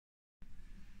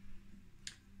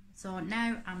So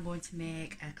now I'm going to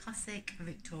make a classic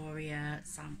Victoria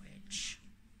sandwich.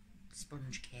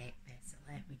 Sponge cake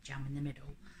basically, with jam in the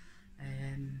middle.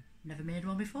 Never made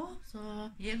one before, so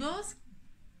here goes.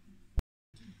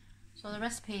 So the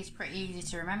recipe is pretty easy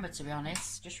to remember, to be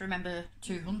honest. Just remember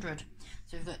 200.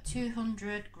 So we've got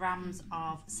 200 grams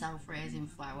of self-raising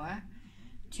flour,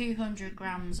 200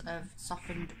 grams of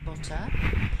softened butter,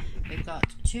 we've got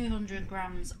 200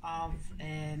 grams of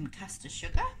caster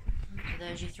sugar, so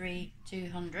there's your 3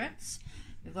 200s,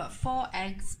 we've got 4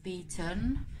 eggs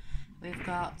beaten, we've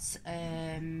got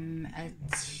a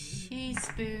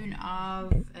teaspoon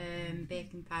of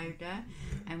baking powder,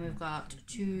 and we've got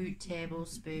 2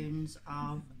 tablespoons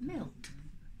of milk.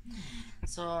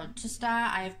 So to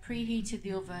start, I have preheated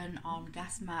the oven on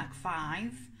gas mark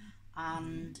 5,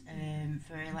 and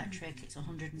for electric it's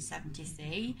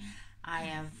 170°C. I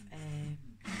have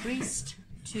greased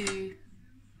 2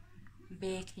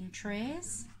 baking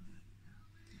trays.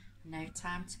 Now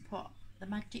time to put the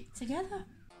magic together.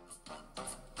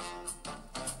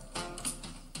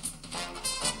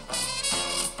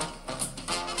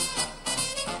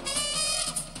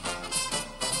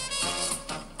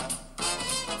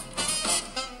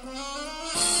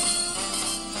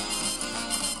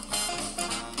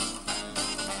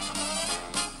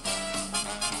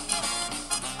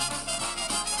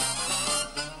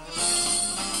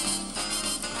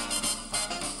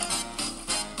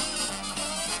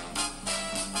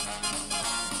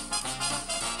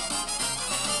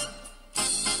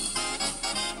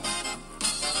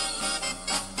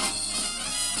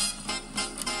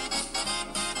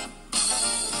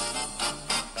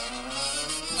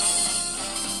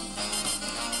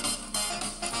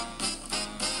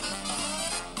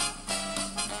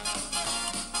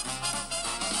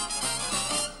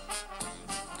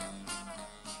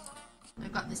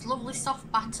 We've got this lovely soft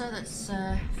batter that's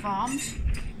formed. So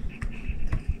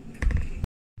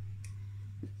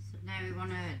now we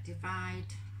want to divide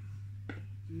the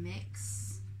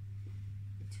mix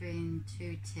between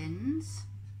 2 tins.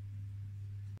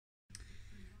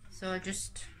 So I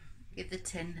just give the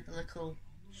tin a little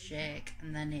shake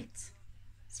and then it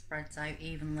spreads out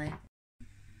evenly.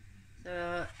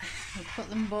 So we'll put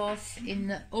them both in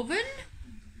the oven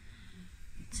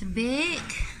to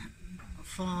bake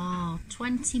for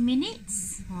 20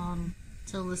 minutes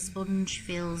until the sponge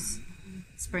feels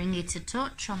springy to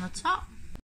touch on the top.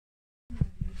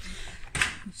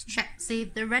 Just check, see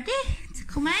if they're ready to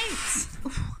come out.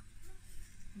 Ooh.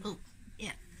 Oh,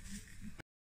 yeah.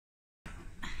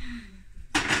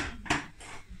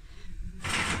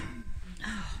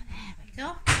 Oh, there we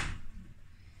go.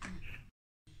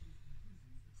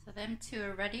 So them 2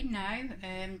 are ready now.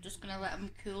 I'm just going to let them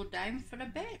cool down for a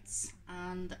bit,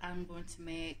 and I'm going to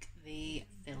make the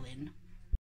filling.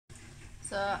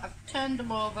 So I've turned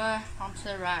them over onto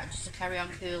the rack just to carry on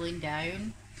cooling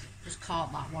down. Just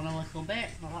caught that one a little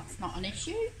bit, but that's not an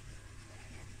issue.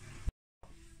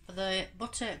 For the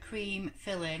buttercream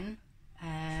filling,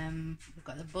 we've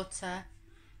got the butter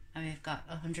and we've got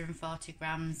 140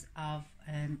 grams of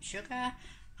sugar,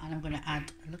 and I'm going to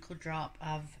add a little drop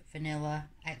of vanilla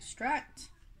extract.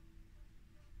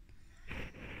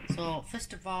 So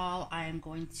first of all, I am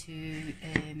going to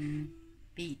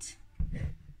beat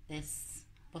this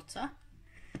butter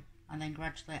and then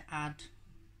gradually add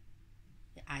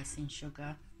the icing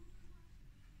sugar.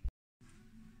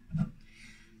 Oh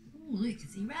look, you can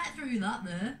see right through that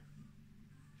there.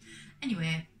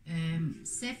 Anyway,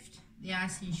 sift the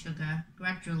icing sugar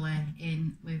gradually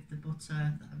in with the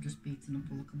butter that I've just beaten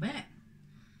up a little bit.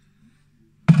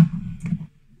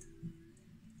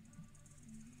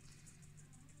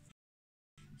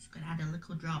 Just going to add a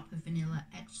little drop of vanilla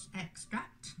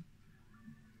extract.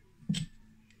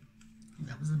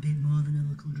 That was a bit more than a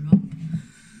little drop.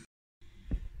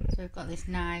 So we've got this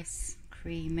nice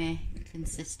creamy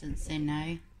consistency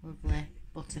now, lovely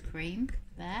buttercream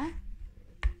there.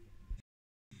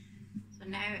 So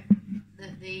now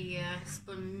that the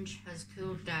sponge has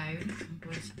cooled down, I'm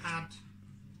going to add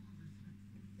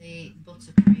the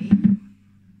buttercream.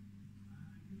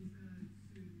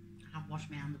 I have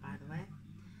washed my hand, by the way.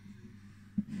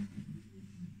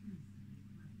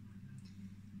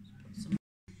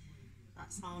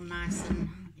 That's all nice and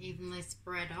evenly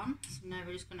spread on. So now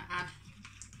we're just going to add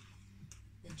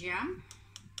the jam.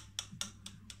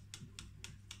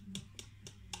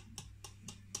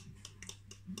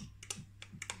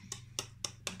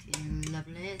 Okay,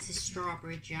 lovely. This is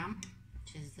strawberry jam,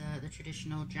 which is the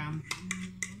traditional jam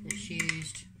that's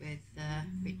used with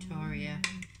Victoria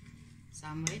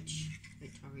sandwich,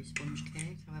 Victoria sponge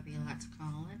cake, however you like to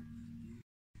call it.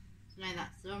 So now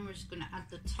that's done, we're just going to add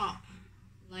the top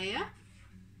layer.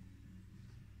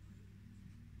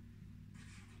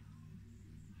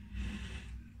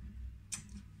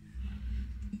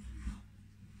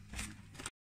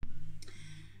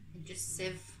 just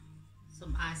sieve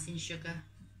some icing sugar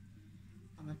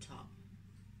on the top.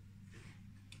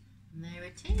 And there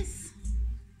it is.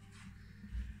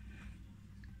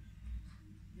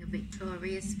 Your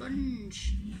Victoria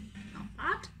sponge. Not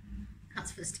bad.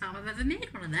 That's the first time I've ever made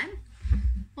one of them.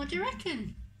 What do you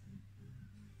reckon?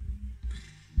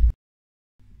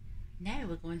 Now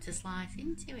we're going to slice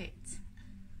into it.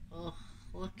 Oh,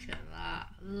 look at that.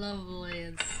 Lovely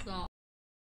and soft.